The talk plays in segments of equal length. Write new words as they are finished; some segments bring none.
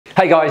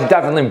Hey guys,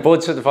 Davin Lim,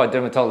 board certified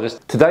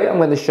dermatologist. Today I'm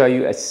going to show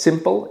you a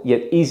simple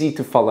yet easy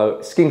to follow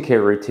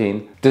skincare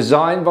routine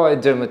designed by a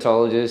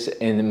dermatologist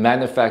and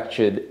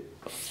manufactured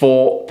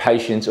for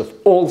patients of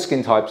all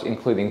skin types,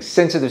 including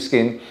sensitive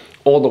skin,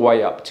 all the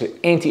way up to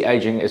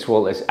anti-aging as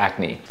well as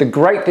acne. The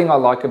great thing I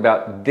like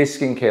about this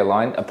skincare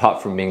line,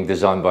 apart from being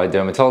designed by a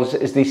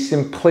dermatologist, is the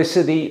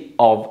simplicity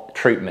of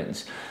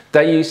treatments.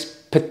 They use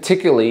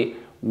particularly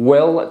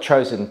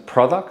well-chosen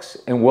products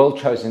and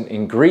well-chosen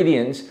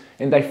ingredients,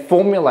 and they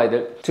formulate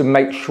it to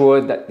make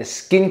sure that the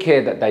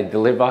skincare that they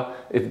deliver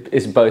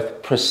is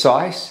both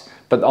precise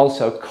but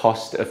also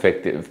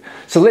cost-effective.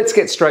 So let's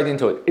get straight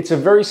into it. It's a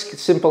very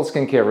simple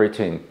skincare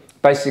routine.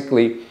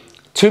 Basically,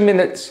 2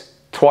 minutes,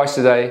 twice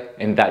a day,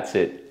 and that's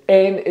it.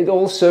 And it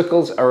all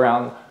circles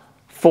around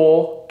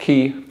 4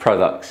 key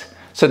products.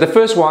 So the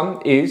first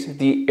one is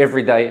the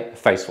everyday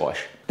face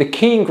wash. The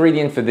key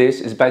ingredient for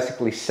this is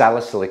basically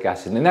salicylic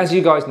acid. And as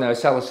you guys know,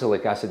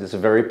 salicylic acid is a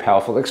very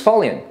powerful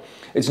exfoliant.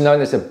 It's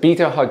known as a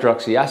Beta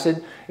Hydroxy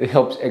Acid. It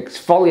helps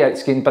exfoliate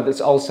skin, but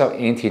it's also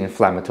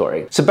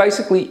anti-inflammatory. So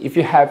basically, if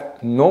you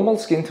have normal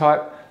skin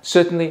type,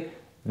 certainly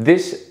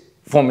this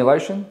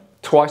formulation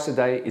twice a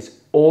day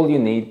is all you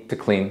need to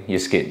clean your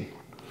skin.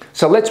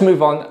 So let's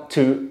move on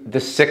to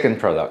the second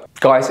product.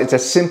 Guys, it's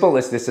as simple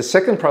as this. The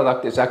second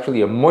product is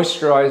actually a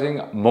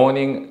moisturizing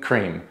morning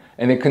cream,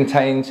 and it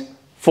contains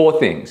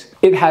 4 things.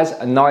 It has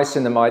a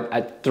niacinamide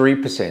at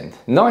 3%.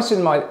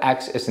 Niacinamide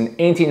acts as an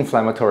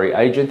anti-inflammatory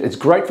agent. It's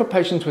great for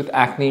patients with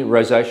acne,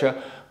 rosacea,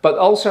 but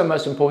also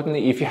most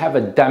importantly, if you have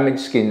a damaged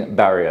skin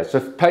barrier. So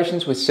for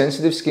patients with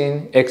sensitive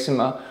skin,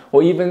 eczema,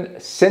 or even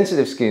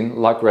sensitive skin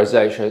like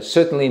rosacea,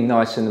 certainly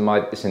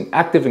niacinamide is an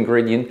active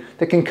ingredient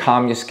that can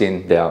calm your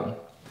skin down.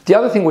 The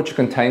other thing which it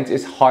contains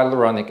is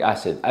hyaluronic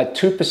acid at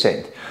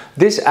 2%.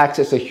 This acts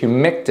as a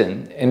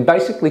humectant and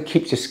basically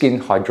keeps your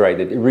skin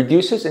hydrated. It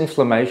reduces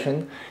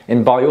inflammation,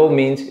 and by all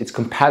means, it's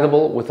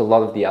compatible with a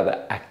lot of the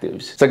other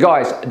actives. So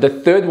guys, the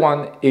third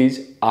one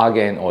is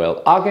argan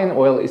oil. Argan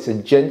oil is a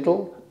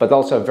gentle but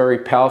also very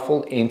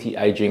powerful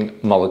anti-aging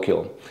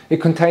molecule. It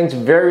contains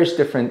various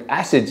different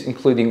acids,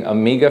 including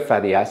omega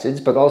fatty acids,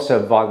 but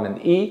also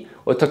vitamin E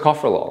or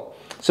tocopherol.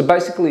 So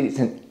basically, it's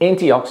an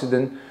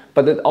antioxidant,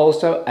 but it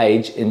also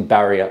aids in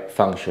barrier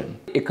function.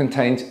 It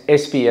contains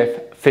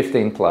SPF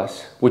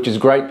 15+, which is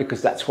great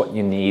because that's what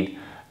you need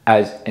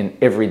as an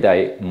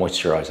everyday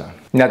moisturizer.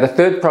 Now, the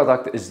third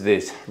product is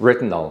this,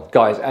 retinol.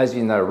 Guys, as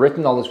you know,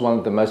 retinol is one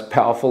of the most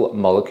powerful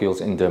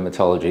molecules in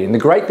dermatology. And the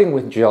great thing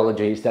with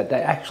geology is that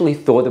they actually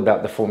thought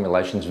about the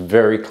formulations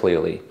very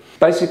clearly.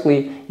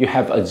 Basically, you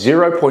have a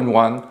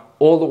 0.1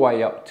 all the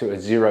way up to a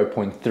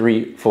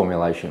 0.3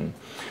 formulation.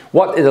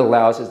 What it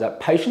allows is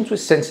that patients with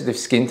sensitive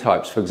skin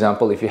types, for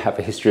example, if you have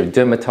a history of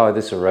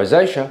dermatitis or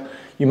rosacea,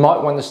 you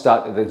might want to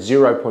start at a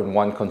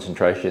 0.1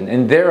 concentration,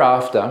 and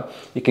thereafter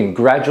you can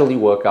gradually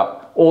work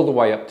up all the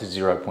way up to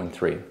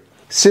 0.3.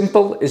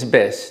 Simple is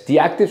best. The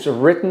actives of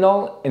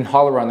retinol and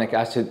hyaluronic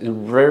acid is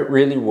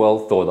really well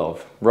thought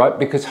of, right?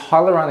 Because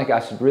hyaluronic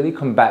acid really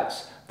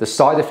combats the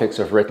side effects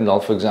of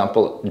retinol, for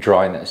example,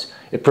 dryness.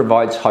 It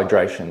provides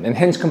hydration, and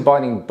hence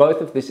combining both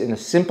of this in a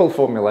simple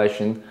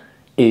formulation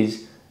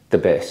is the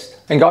best.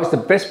 And guys, the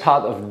best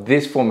part of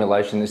this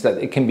formulation is that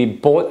it can be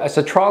bought as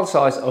a trial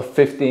size of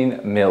 15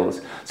 mils.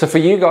 So for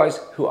you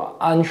guys who are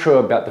unsure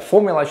about the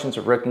formulations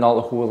of retinol,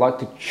 or who would like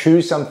to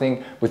choose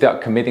something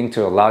without committing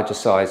to a larger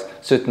size,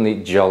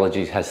 certainly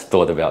Geology has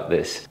thought about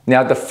this.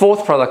 Now, the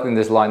fourth product in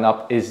this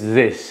lineup is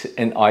this,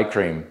 an eye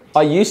cream.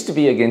 I used to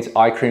be against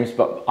eye creams,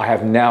 but I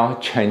have now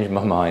changed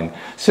my mind.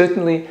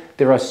 Certainly,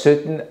 there are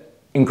certain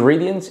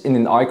ingredients in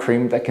an eye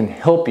cream that can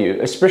help you,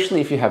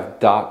 especially if you have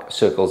dark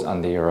circles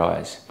under your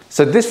eyes.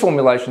 So this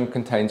formulation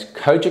contains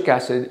kojic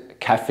acid,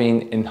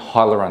 caffeine, and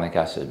hyaluronic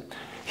acid.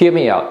 Hear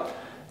me out.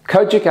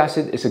 Kojic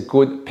acid is a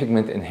good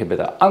pigment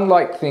inhibitor.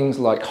 Unlike things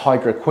like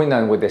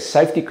hydroquinone where there's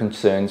safety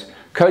concerns,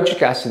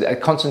 kojic acid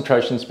at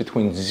concentrations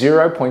between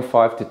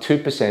 0.5 to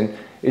 2%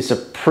 is a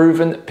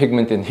proven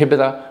pigment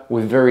inhibitor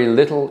with very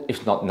little,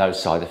 if not no,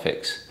 side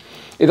effects.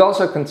 It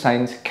also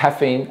contains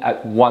caffeine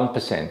at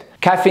 1%.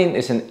 Caffeine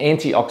is an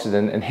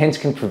antioxidant and hence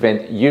can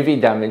prevent UV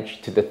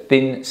damage to the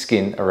thin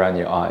skin around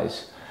your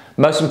eyes.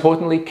 Most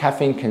importantly,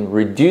 caffeine can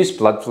reduce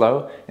blood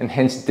flow and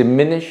hence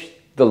diminish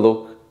the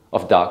look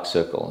of dark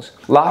circles.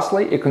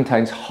 Lastly, it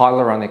contains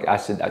hyaluronic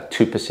acid at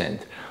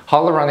 2%.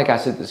 Hyaluronic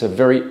acid is a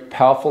very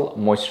powerful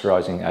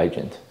moisturizing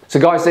agent. So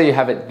guys, there you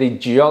have it, the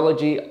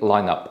Geology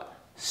lineup.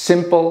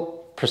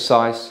 Simple,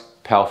 precise,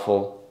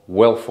 powerful,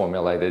 well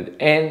formulated,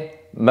 and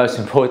most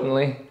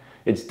importantly,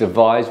 it's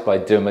devised by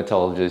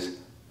dermatologists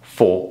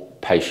for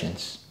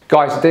patients.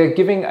 Guys, they're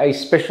giving a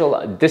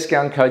special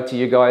discount code to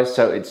you guys,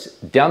 so it's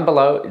down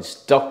below.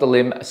 It's Dr.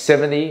 Lim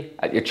 70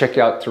 at your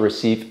checkout to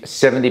receive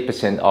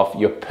 70% off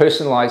your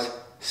personalized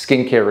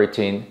skincare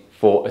routine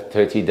for a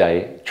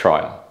 30-day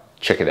trial.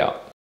 Check it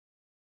out.